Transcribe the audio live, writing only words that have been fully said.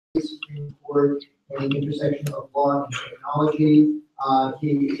Supreme Court at the intersection of law and technology.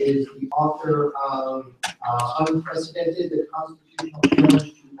 He is the author of Unprecedented, the Constitutional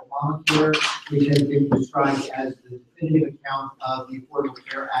Challenge to Obamacare, which has been described as the definitive account of the Affordable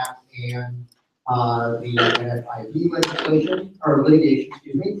Care Act and the FIU legislation, or litigation,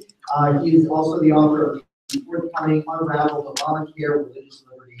 excuse me. He is also the author of the forthcoming Unraveled Obamacare, Religious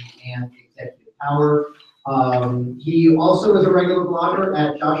Liberty, and Executive Power. He also is a regular blogger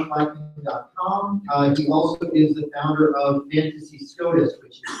at joshblackman.com. He also is the founder of Fantasy SCOTUS,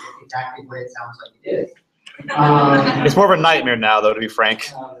 which is exactly what it sounds like it is. It's more of a nightmare now, though, to be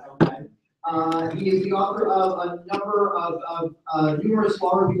frank. Okay. He is the author of a number of numerous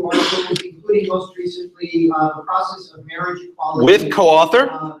law review articles, including most recently The Process of Marriage Equality. With co-author?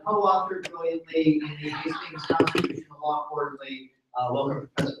 Co-authored brilliantly in the Hastings Constitutional Law Quarterly. Welcome,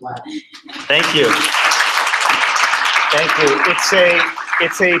 Professor Blackman. Thank you. Thank you.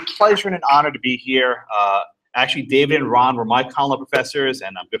 It's a pleasure and an honor to be here. Actually, David and Ron were my column professors,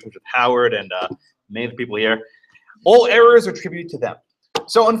 and I'm good friends with Howard and many of the people here. All errors are attributed to them.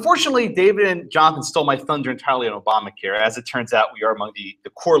 So unfortunately, David and Jonathan stole my thunder entirely on Obamacare. As it turns out, we are among the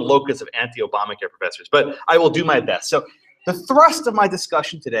core locus of anti-Obamacare professors, but I will do my best. So the thrust of my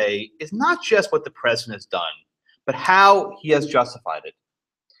discussion today is not just what the president has done, but how he has justified it.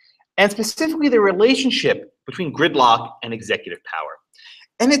 And specifically the relationship between gridlock and executive power.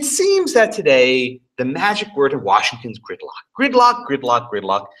 And it seems that today, the magic word in Washington is gridlock. Gridlock, gridlock,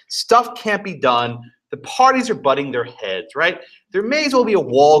 gridlock. Stuff can't be done. The parties are butting their heads, right? There may as well be a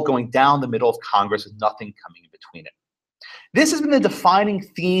wall going down the middle of Congress with nothing coming in between it. This has been the defining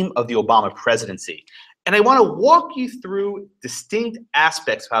theme of the Obama presidency. And I want to walk you through distinct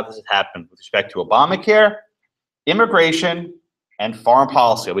aspects of how this has happened with respect to Obamacare, immigration, and foreign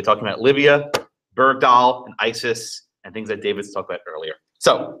policy. I'll be talking about Libya, Bergdahl, and ISIS, and things that David's talked about earlier.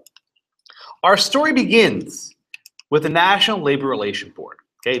 So, our story begins with the National Labor Relations Board.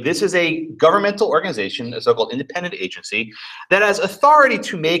 Okay, this is a governmental organization, a so-called independent agency, that has authority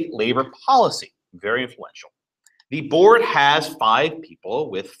to make labor policy. Very influential. The board has 5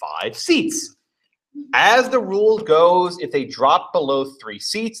 people with 5 seats. As the rule goes, if they drop below 3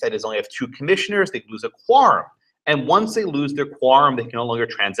 seats, that is, only have 2 commissioners, they lose a quorum. And once they lose their quorum, they can no longer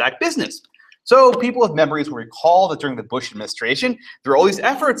transact business. So people with memories will recall that during the Bush administration, there were all these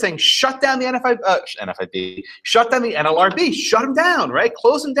efforts saying, shut down the NFIB, shut down the NLRB, shut them down, right?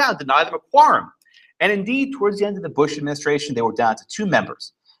 Close them down, deny them a quorum. And indeed, towards the end of the Bush administration, they were down to 2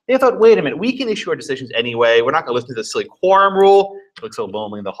 members. They thought, wait a minute, we can issue our decisions anyway. We're not going to listen to the silly quorum rule. It looks so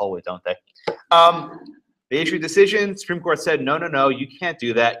lonely in the hallway, don't they? They issued a decision. Supreme Court said, no, no, no, you can't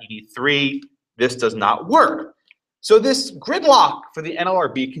do that. You need 3. This does not work. So this gridlock for the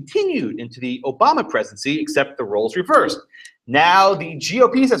NLRB continued into the Obama presidency, except the roles reversed. Now the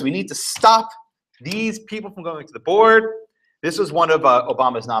GOP says we need to stop these people from going to the board. This was one of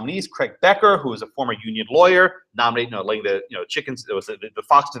Obama's nominees, Craig Becker, who was a former union lawyer, laying the chickens, it was the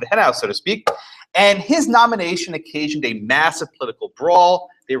fox to the henhouse, so to speak. And his nomination occasioned a massive political brawl.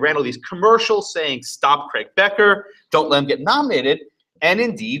 They ran all these commercials saying, stop Craig Becker, don't let him get nominated. And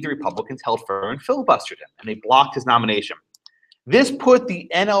indeed, the Republicans held firm and filibustered him, and they blocked his nomination. This put the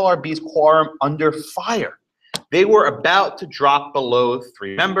NLRB's quorum under fire. They were about to drop below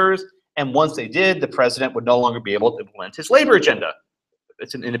 3 members, and once they did, the president would no longer be able to implement his labor agenda.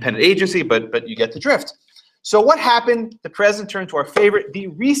 It's an independent agency, but you get the drift. So what happened? The president turned to our favorite, the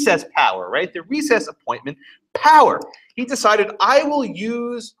recess power, right? The recess appointment power. He decided, I will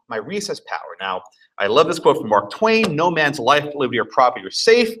use my recess power. Now, I love this quote from Mark Twain, no man's life, liberty, or property are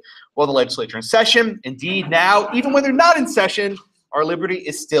safe while the legislature in session. Indeed, now, even when they're not in session, our liberty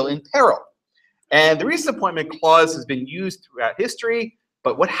is still in peril. And the recess appointment clause has been used throughout history,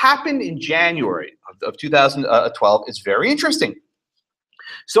 but what happened in January of 2012 is very interesting.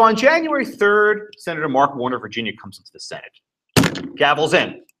 So on January 3rd, Senator Mark Warner of Virginia comes into the Senate. Gavel's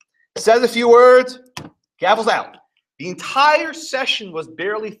in. Says a few words, gavel's out. The entire session was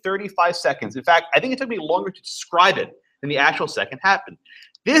barely 35 seconds. In fact, I think it took me longer to describe it than the actual second happened.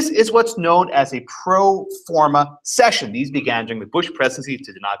 This is what's known as a pro forma session. These began during the Bush presidency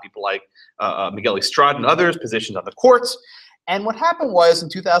to deny people like Miguel Estrada and others positions on the courts. And what happened was in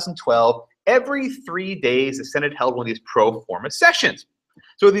 2012, every 3 days, the Senate held one of these pro forma sessions.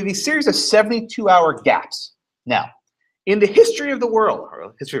 So there were these series of 72-hour gaps. Now, in the history of the world,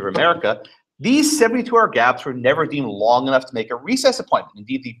 or history of America, these 72-hour gaps were never deemed long enough to make a recess appointment.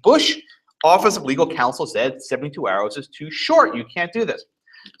 Indeed, the Bush Office of Legal Counsel said 72 hours is too short. You can't do this.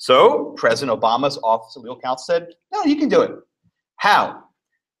 So President Obama's Office of Legal Counsel said, no, you can do it. How?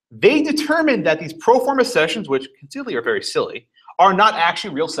 They determined that these pro forma sessions, which conceitually are very silly, are not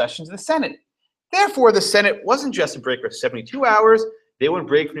actually real sessions of the Senate. Therefore, the Senate wasn't just in break for 72 hours, they were in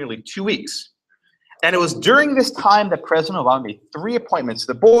break for nearly 2 weeks. And it was during this time that President Obama made 3 appointments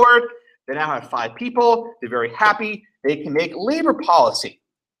to the board. They now have 5 people. They're very happy. They can make labor policy.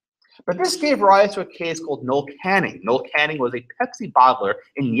 But this gave rise to a case called Noel Canning. Noel Canning was a Pepsi bottler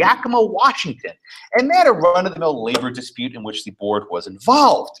in Yakima, Washington, and they had a run-of-the-mill labor dispute in which the board was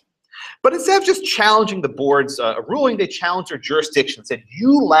involved. But instead of just challenging the board's ruling, they challenged their jurisdiction and said,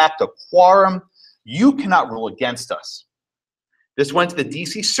 you lacked a quorum. You cannot rule against us. This went to the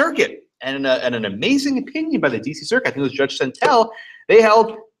D.C. Circuit, and an amazing opinion by the D.C. Circuit, I think it was Judge Sentel, they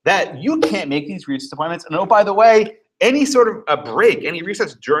held that you can't make these recess appointments. And oh, by the way, any sort of a break, any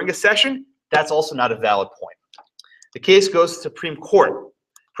recess during a session, that's also not a valid point. The case goes to the Supreme Court.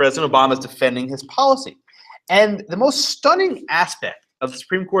 President Obama is defending his policy. And the most stunning aspect of the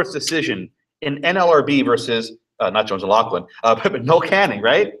Supreme Court's decision in NLRB versus, not Jones and Laughlin, but Noel Canning,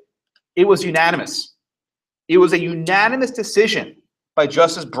 right? It was unanimous. It was a unanimous decision by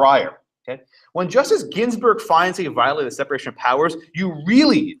Justice Breyer. Okay? When Justice Ginsburg finds that you violated the separation of powers, you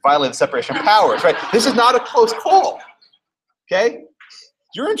really violate the separation of powers, right? This is not a close call. Okay?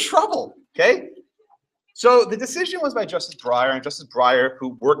 You're in trouble. Okay? So the decision was by Justice Breyer, and Justice Breyer,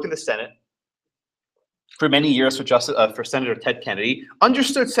 who worked in the Senate for many years for Senator Ted Kennedy,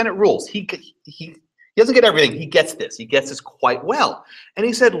 understood Senate rules. He doesn't get everything. He gets this. He gets this quite well. And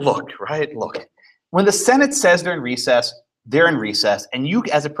he said, look, when the Senate says they're in recess, and you,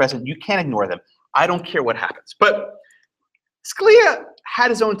 as a president, you can't ignore them. I don't care what happens. But Scalia had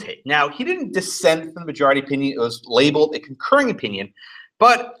his own take. Now, he didn't dissent from the majority opinion. It was labeled a concurring opinion,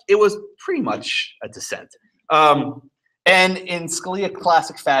 but it was pretty much a dissent. And in Scalia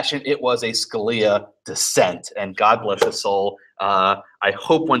classic fashion, it was a Scalia dissent, and God bless his soul. I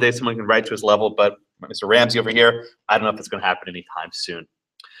hope one day someone can write to his level, but Mr. Ramsey over here, I don't know if it's going to happen anytime soon.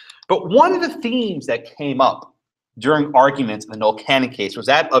 But one of the themes that came up during arguments in the Noel Canning case was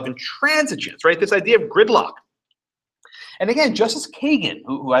that of intransigence, right? This idea of gridlock. And again, Justice Kagan,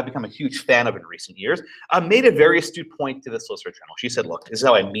 who I've become a huge fan of in recent years, made a very astute point to the Solicitor General. She said, look, this is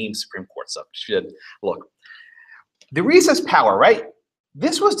how I mean Supreme Court stuff. She said, look, the recess power, right?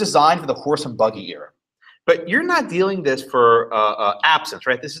 This was designed for the horse and buggy era. But you're not dealing this for absence,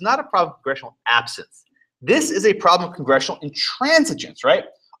 right? This is not a problem of congressional absence. This is a problem of congressional intransigence, right?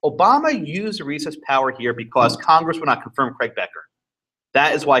 Obama used the recess power here because Congress would not confirm Craig Becker.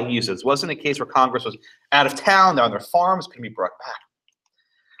 That is why he used it. This wasn't a case where Congress was out of town, they're on their farms, couldn't be brought back.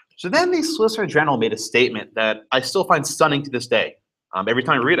 So then the Solicitor General made a statement that I still find stunning to this day. Every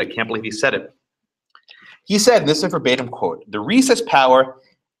time I read it, I can't believe he said it. He said, this is a verbatim quote, the recess power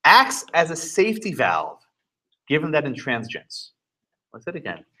acts as a safety valve, given that intransigence. Let's say it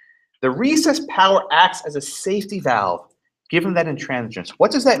again. The recess power acts as a safety valve, given that intransigence.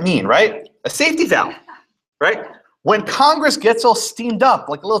 What does that mean, right? A safety valve, right? When Congress gets all steamed up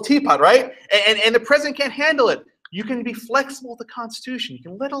like a little teapot, right? And the president can't handle it, you can be flexible with the Constitution. You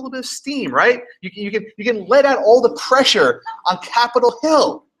can let a little bit of steam, right? You can let out all the pressure on Capitol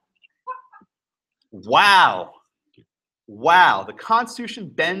Hill. Wow. Wow. The Constitution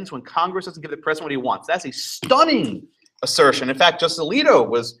bends when Congress doesn't give the president what he wants. That's a stunning assertion. In fact, Justice Alito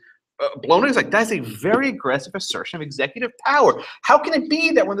was blown away. He's like, that's a very aggressive assertion of executive power. How can it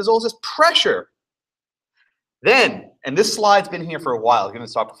be that when there's all this pressure? Then, and this slide's been here for a while, I've given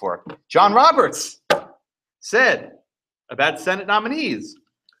this talk before, John Roberts said about Senate nominees,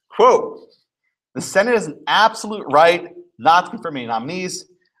 quote, the Senate has an absolute right not to confirm any nominees.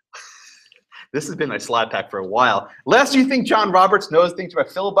 This has been my slide pack for a while. Lest you think John Roberts knows things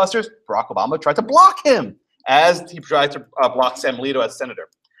about filibusters, Barack Obama tried to block him as he tried to block Sam Alito as senator.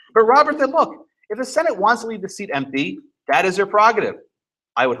 But Roberts said, look, if the Senate wants to leave the seat empty, that is their prerogative.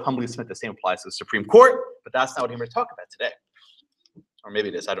 I would humbly submit the same applies to the Supreme Court, but that's not what I'm here to talk about today. Or maybe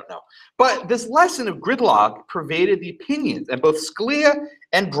it is, I don't know. But this lesson of gridlock pervaded the opinions, and both Scalia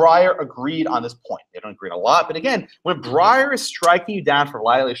and Breyer agreed on this point. They don't agree a lot, but again, when Breyer is striking you down for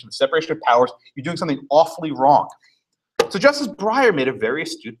violation of separation of powers, you're doing something awfully wrong. So Justice Breyer made a very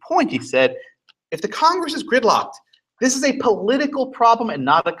astute point. He said, if the Congress is gridlocked, this is a political problem and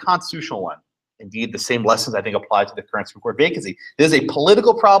not a constitutional one. Indeed, the same lessons I think apply to the current Supreme Court vacancy. This is a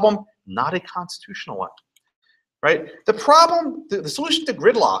political problem, not a constitutional one. Right? The problem, the solution to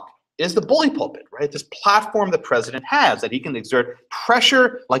gridlock is the bully pulpit, right? This platform the president has that he can exert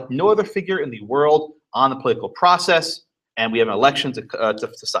pressure like no other figure in the world on the political process, and we have an election to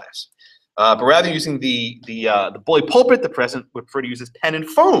decide us. But rather than using the bully pulpit, the president would prefer to use his pen and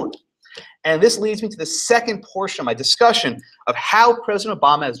phone. And this leads me to the second portion of my discussion of how President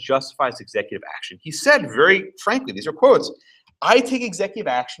Obama has justified his executive action. He said very frankly, these are quotes, I take executive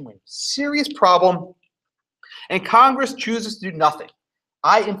action when serious problem and Congress chooses to do nothing.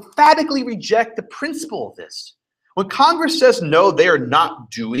 I emphatically reject the principle of this. When Congress says no, they are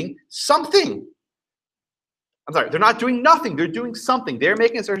not doing something. I'm sorry, they're not doing nothing. They're doing something. They're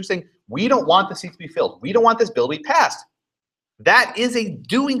making a assertion saying, we don't want the seat to be filled. We don't want this bill to be passed. That is a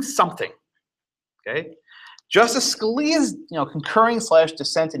doing something. Okay? Justice Scalia's concurring /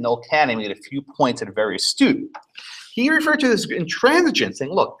 dissent in Noel Canning made a few points that are very astute. He referred to this intransigence,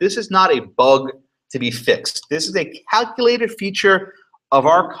 saying, look, this is not a bug to be fixed. This is a calculated feature of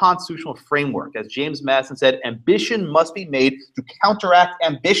our constitutional framework. As James Madison said, ambition must be made to counteract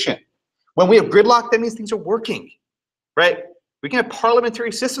ambition. When we have gridlock, that means things are working, right? We can have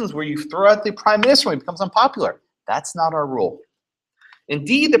parliamentary systems where you throw out the prime minister when he becomes unpopular. That's not our rule.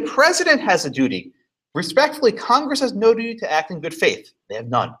 Indeed, the president has a duty. Respectfully, Congress has no duty to act in good faith. They have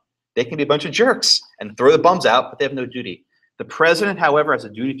none. They can be a bunch of jerks and throw the bums out, but they have no duty. The president, however, has a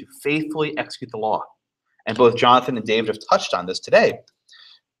duty to faithfully execute the law. And both Jonathan and David have touched on this today.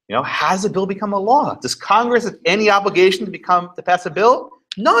 Has the bill become a law? Does Congress have any obligation to pass a bill?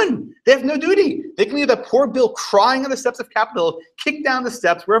 None. They have no duty. They can leave that poor Bill crying on the steps of Capitol, kick down the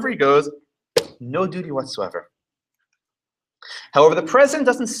steps wherever he goes. No duty whatsoever. However, the president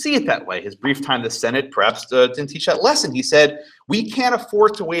doesn't see it that way. His brief time in the Senate perhaps didn't teach that lesson. He said, we can't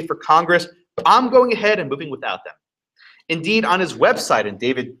afford to wait for Congress. I'm going ahead and moving without them. Indeed, on his website, and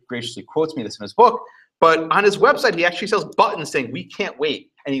David graciously quotes me this in his book, but on his website, he actually sells buttons saying, we can't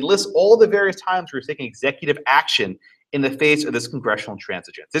wait. And he lists all the various times where he's taking executive action in the face of this congressional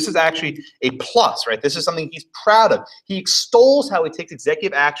intransigence. This is actually a plus, right? This is something he's proud of. He extols how he takes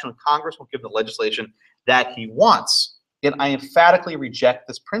executive action when Congress will give the legislation that he wants. Yet I emphatically reject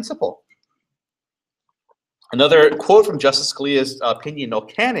this principle. Another quote from Justice Scalia's opinion, Noel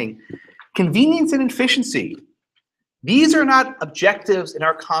Canning, convenience and efficiency. These are not objectives in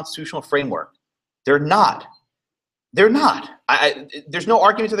our constitutional framework. They're not. They're not. There's no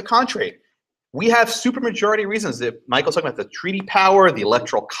argument to the contrary. We have supermajority reasons that Michael's talking about the treaty power, the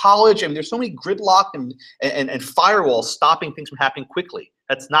electoral college. I mean, there's so many gridlock and firewalls stopping things from happening quickly.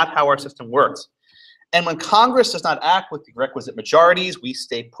 That's not how our system works. And when Congress does not act with the requisite majorities, we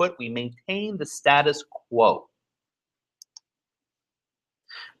stay put. We maintain the status quo.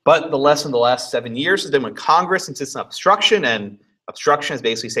 But the lesson of the last 7 years has been when Congress insists on obstruction, and obstruction is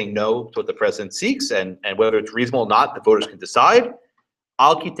basically saying no to what the president seeks, and whether it's reasonable or not, the voters can decide.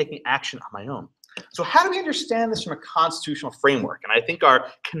 I'll keep taking action on my own. So how do we understand this from a constitutional framework? And I think our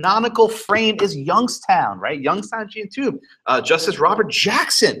canonical frame is Youngstown, right? Youngstown, G and Tube. Justice Robert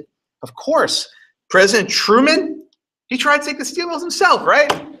Jackson, of course. President Truman, he tried to take the steel mills himself,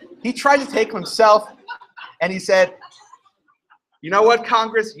 right? He tried to take them himself, and he said, you know what,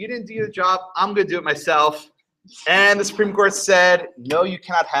 Congress, you didn't do the job. I'm going to do it myself. And the Supreme Court said, no, you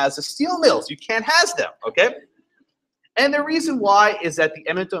cannot have the steel mills. You can't have them, okay? And the reason why is that the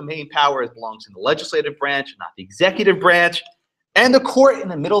eminent domain power belongs in the legislative branch, not the executive branch. And the court in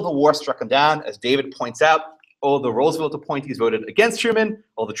the middle of the war struck him down, as David points out. All the Roosevelt appointees voted against Truman.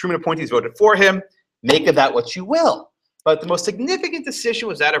 All the Truman appointees voted for him. Make of that what you will. But the most significant decision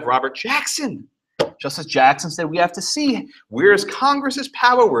was that of Robert Jackson. Justice Jackson said, we have to see, where is Congress's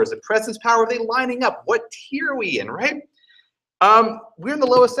power? Where is the president's power? Are they lining up? What tier are we in, right? We're in the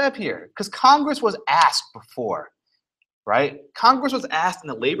lowest ebb here, because Congress was asked before, right? Congress was asked in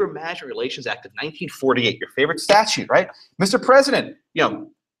the Labor Management Relations Act of 1948, your favorite statute, right? Mr. President,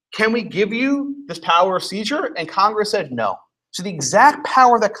 can we give you this power of seizure? And Congress said no. So the exact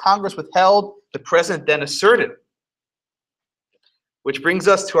power that Congress withheld, the president then asserted. Which brings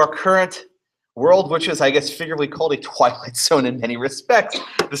us to our current world, which is, I guess, figuratively called a twilight zone in many respects.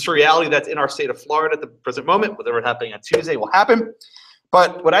 This reality that's in our state of Florida at the present moment, whatever happening on Tuesday will happen.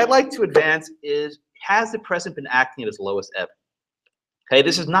 But what I'd like to advance is, has the president been acting at his lowest ebb? Okay,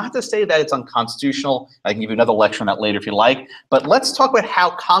 this is not to say that it's unconstitutional. I can give you another lecture on that later if you like. But let's talk about how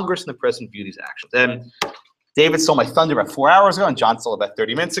Congress and the president view these actions. And David stole my thunder about 4 hours ago, and John stole about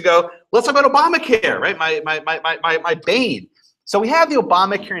 30 minutes ago. Let's talk about Obamacare, right? My bane. So we have the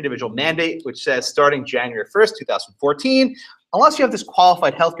Obamacare individual mandate, which says starting January 1st, 2014, unless you have this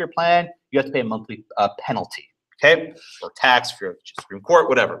qualified healthcare plan, you have to pay a monthly penalty, okay? Or tax if you're at the Supreme Court,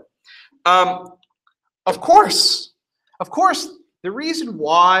 whatever. Of course, the reason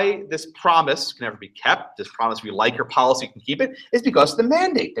why this promise can never be kept, this promise if you like your policy, you can keep it, is because of the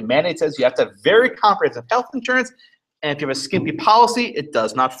mandate. The mandate says you have to have very comprehensive health insurance, and if you have a skimpy policy, it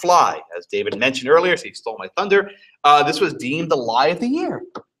does not fly. As David mentioned earlier, so he stole my thunder, this was deemed the lie of the year.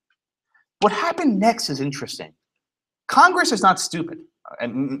 What happened next is interesting. Congress is not stupid,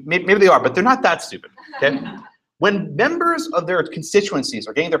 and maybe they are, but they're not that stupid, okay? When members of their constituencies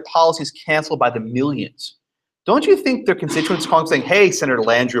are getting their policies canceled by the millions, don't you think their constituents calling saying, hey, Senator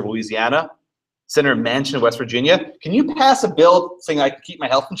Landry of Louisiana, Senator Manchin of West Virginia, can you pass a bill saying I can keep my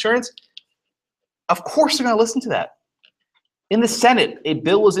health insurance? Of course they're going to listen to that. In the Senate, a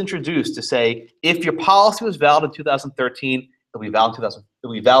bill was introduced to say if your policy was valid in 2013, it'll be valid in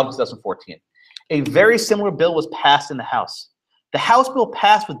 2014. A very similar bill was passed in the House. The House bill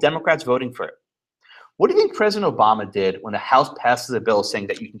passed with Democrats voting for it. What do you think President Obama did when the House passes a bill saying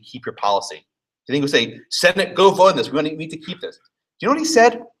that you can keep your policy? Do you think he would say, Senate, go vote on this. We need to keep this. Do you know what he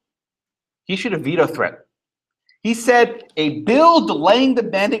said? He issued a veto threat. He said a bill delaying the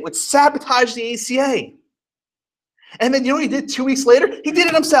mandate would sabotage the ACA. And then you know what he did 2 weeks later? He did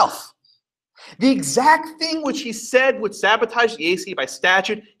it himself. The exact thing which he said would sabotage the ACA by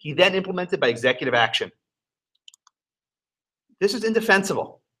statute, he then implemented by executive action. This is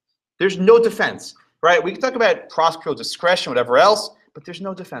indefensible. There's no defense, right? We can talk about prosecutorial discretion, whatever else, but there's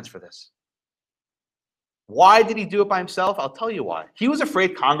no defense for this. Why did he do it by himself? I'll tell you why. He was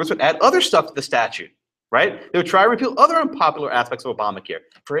afraid Congress would add other stuff to the statute, right? They would try to repeal other unpopular aspects of Obamacare.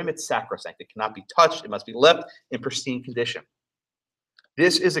 For him, it's sacrosanct. It cannot be touched. It must be left in pristine condition.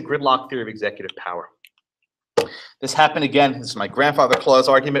 This is a gridlock theory of executive power. This happened again. This is my grandfather clause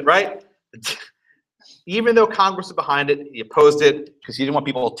argument, right? Even though Congress is behind it, he opposed it because he didn't want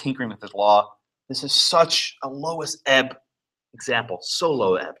people tinkering with his law. This is such a lowest ebb example, so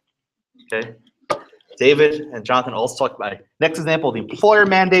low ebb, okay? David and Jonathan also talked about it. Next example, the employer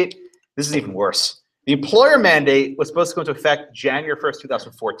mandate. This is even worse. The employer mandate was supposed to go into effect January 1st,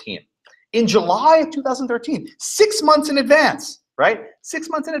 2014. In July of 2013, 6 months in advance, right? 6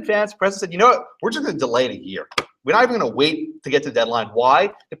 months in advance, the president said, you know what, we're just going to delay it a year. We're not even going to wait to get to the deadline.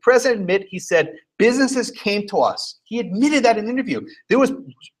 Why? The president he said, businesses came to us. He admitted that in an interview. There was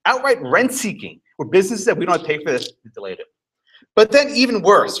outright rent seeking where businesses said, we don't have to pay for this. We delayed it. But then even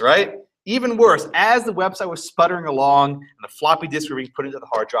worse, right? Even worse, as the website was sputtering along and the floppy disks were being put into the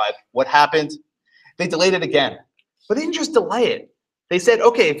hard drive, what happened? They delayed it again. But they didn't just delay it. They said,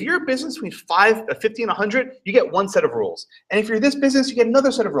 okay, if you're a business between 50 and 100, you get one set of rules. And if you're this business, you get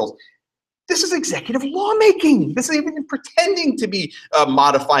another set of rules. This is executive lawmaking. This is even pretending to be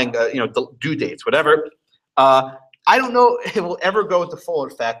modifying, due dates, whatever. I don't know if it will ever go into full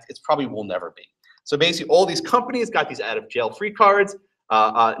effect. It probably will never be. So basically, all these companies got these out-of-jail-free cards.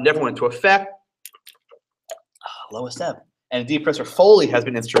 Never went into effect. Lowest ebb. And indeed, Professor Foley has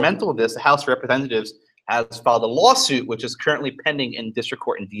been instrumental in this. The House of Representatives has filed a lawsuit, which is currently pending in district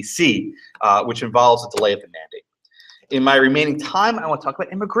court in D.C., which involves a delay of the mandate. In my remaining time, I want to talk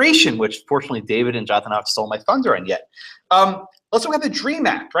about immigration, which fortunately David and Jonathan have stolen my thunder on yet. Let's look at the DREAM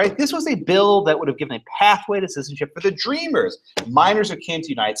Act, right? This was a bill that would have given a pathway to citizenship for the dreamers, minors who came to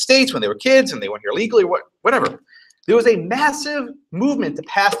the United States when they were kids and they weren't here legally, whatever. There was a massive movement to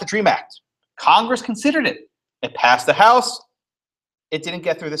pass the DREAM Act. Congress considered it. It passed the House. It didn't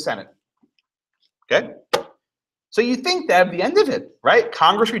get through the Senate. Okay? So you think that at the end of it, right?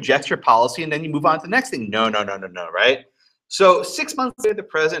 Congress rejects your policy and then you move on to the next thing. No, right? So 6 months later, the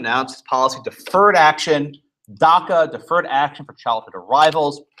president announced his policy, deferred action, DACA, deferred action for childhood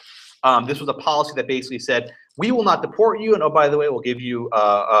arrivals. This was a policy that basically said, we will not deport you, and oh, by the way, we'll give you,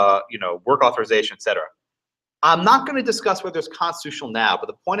 work authorization, et cetera. I'm not going to discuss whether it's constitutional now, but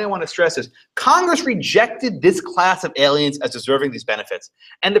the point I want to stress is Congress rejected this class of aliens as deserving these benefits.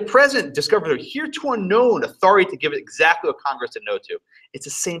 And the president discovered a heretofore unknown authority to give it exactly what Congress said no to. It's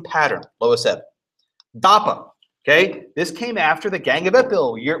the same pattern, Lois said. DAPA, okay? This came after the Gang of It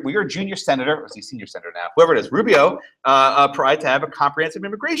bill. We're a junior senator, or is he senior senator now? Whoever it is, Rubio, tried to have a comprehensive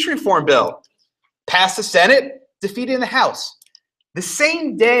immigration reform bill. Passed the Senate, defeated in the House. The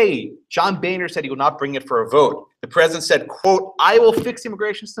same day, John Boehner said he would not bring it for a vote. The president said, quote, I will fix the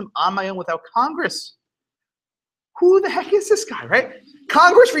immigration system on my own without Congress. Who the heck is this guy, right?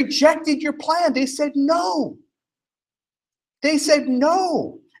 Congress rejected your plan. They said no. They said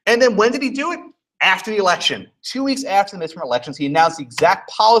no. And then when did he do it? After the election. 2 weeks after the midterm elections, he announced the exact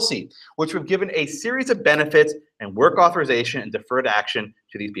policy, which would have given a series of benefits and work authorization and deferred action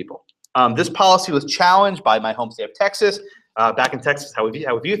to these people. This policy was challenged by my home state of Texas. Back in Texas, how we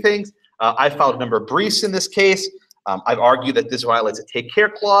view things. I filed a number of briefs in this case. I've argued that this violates a take care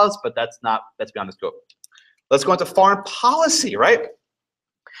clause, but that's beyond the scope. Let's go into foreign policy, right?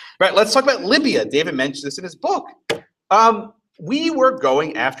 Right, let's talk about Libya. David mentioned this in his book. We were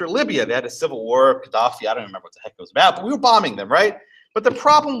going after Libya. They had a civil war, Gaddafi, I don't remember what the heck it was about, but we were bombing them, right? But the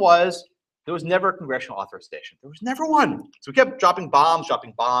problem was there was never a congressional authorization. There was never one. So we kept dropping bombs.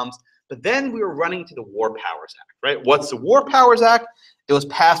 But then we were running to the War Powers Act, right? What's the War Powers Act? It was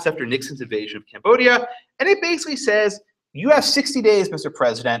passed after Nixon's invasion of Cambodia, and it basically says, you have 60 days, Mr.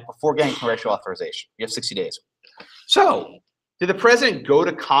 President, before getting congressional authorization. You have 60 days. So, did the president go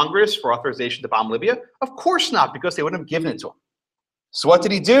to Congress for authorization to bomb Libya? Of course not, because they wouldn't have given it to him. So what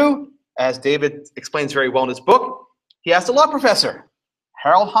did he do? As David explains very well in his book, he asked a law professor,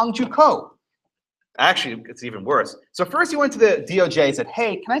 Harold Hongju Ko. Actually, it's even worse. So first he went to the DOJ and said,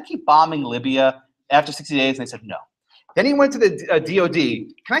 hey, can I keep bombing Libya after 60 days? And they said no. Then he went to the DOD,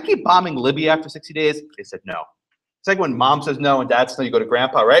 can I keep bombing Libya after 60 days? They said no. It's like when mom says no and dad says no, you go to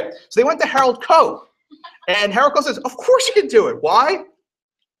grandpa, right? So they went to Harold Ko. And Harold Ko says, of course you can do it. Why?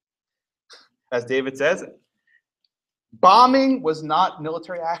 As David says, bombing was not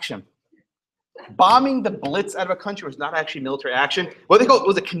military action. Bombing the blitz out of a country was not actually military action. What they call it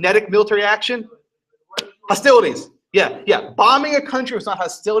was a kinetic military action. Hostilities. Yeah. Bombing a country was not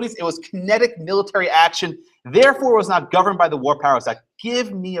hostilities. It was kinetic military action. Therefore, it was not governed by the War Powers Act.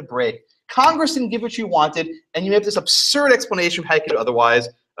 Give me a break. Congress didn't give what you wanted, and you have this absurd explanation of how you could do otherwise.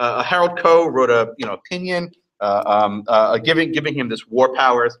 Harold Ko wrote a opinion giving him this war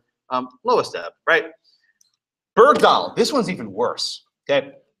powers. Lowest ebb, right? Bergdahl. This one's even worse.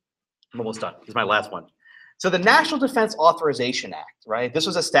 Okay, I'm almost done. This is my last one. So the National Defense Authorization Act, right? This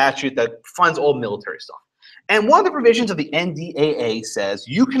was a statute that funds all military stuff. And one of the provisions of the NDAA says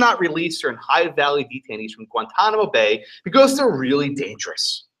you cannot release certain high-value detainees from Guantanamo Bay because they're really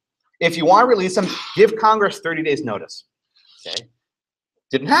dangerous. If you want to release them, give Congress 30 days notice. Okay?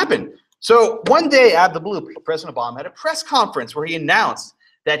 Didn't happen. So one day out of the blue, President Obama had a press conference where he announced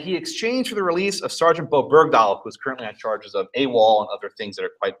that he exchanged for the release of Sergeant Bo Bergdahl, who's currently on charges of AWOL and other things that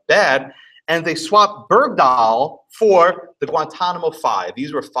are quite bad, and they swapped Bergdahl for the Guantanamo 5.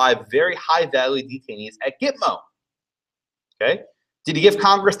 These were 5 very high-value detainees at Gitmo. Okay? Did he give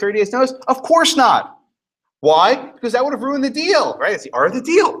Congress 30 days notice? Of course not. Why? Because that would have ruined the deal, right? It's the art of the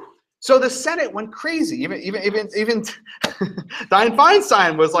deal. So the Senate went crazy. Even Dianne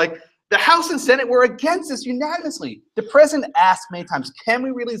Feinstein was like, the House and Senate were against this unanimously. The president asked many times, can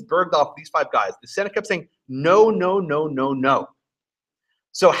we release Bergdahl for these 5 guys? The Senate kept saying, no, no, no, no, no.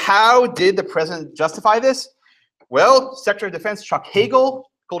 So how did the president justify this? Well, Secretary of Defense Chuck Hagel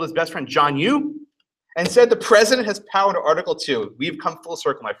called his best friend John Yoo and said the president has power under Article 2. We've come full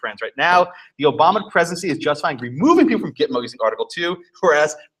circle, my friends. Right now, the Obama presidency is justifying removing people from Gitmo using Article 2,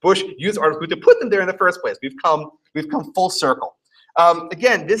 whereas Bush used Article 2 to put them there in the first place. We've come full circle.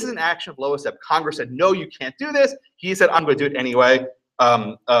 Again, this is an action of lowest ebb. Congress said, no, you can't do this. He said, I'm going to do it anyway.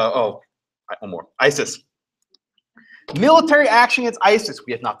 One more. ISIS. Military action against ISIS.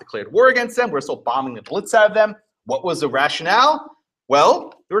 We have not declared war against them. We're still bombing the blitz out of them. What was the rationale?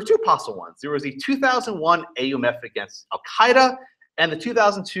 Well, there were 2 possible ones. There was the 2001 AUMF against Al-Qaeda and the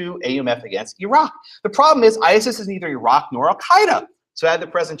 2002 AUMF against Iraq. The problem is ISIS is neither Iraq nor Al-Qaeda. So had the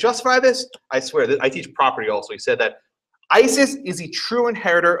president justify this? I swear, I teach property also. He said that ISIS is the true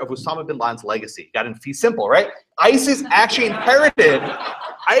inheritor of Osama bin Laden's legacy. Got in fee simple, right? ISIS actually inherited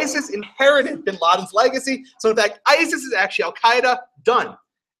bin Laden's legacy. So in fact, ISIS is actually Al-Qaeda, done.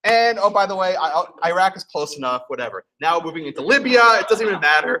 And oh, by the way, Iraq is close enough, whatever. Now moving into Libya, it doesn't even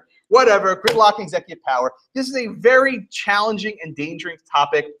matter. Whatever, gridlock executive power. This is a very challenging and dangerous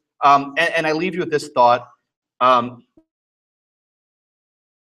topic. And I leave you with this thought. For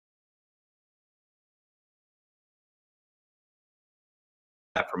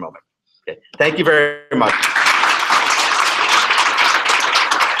a moment. Okay. Thank you very much.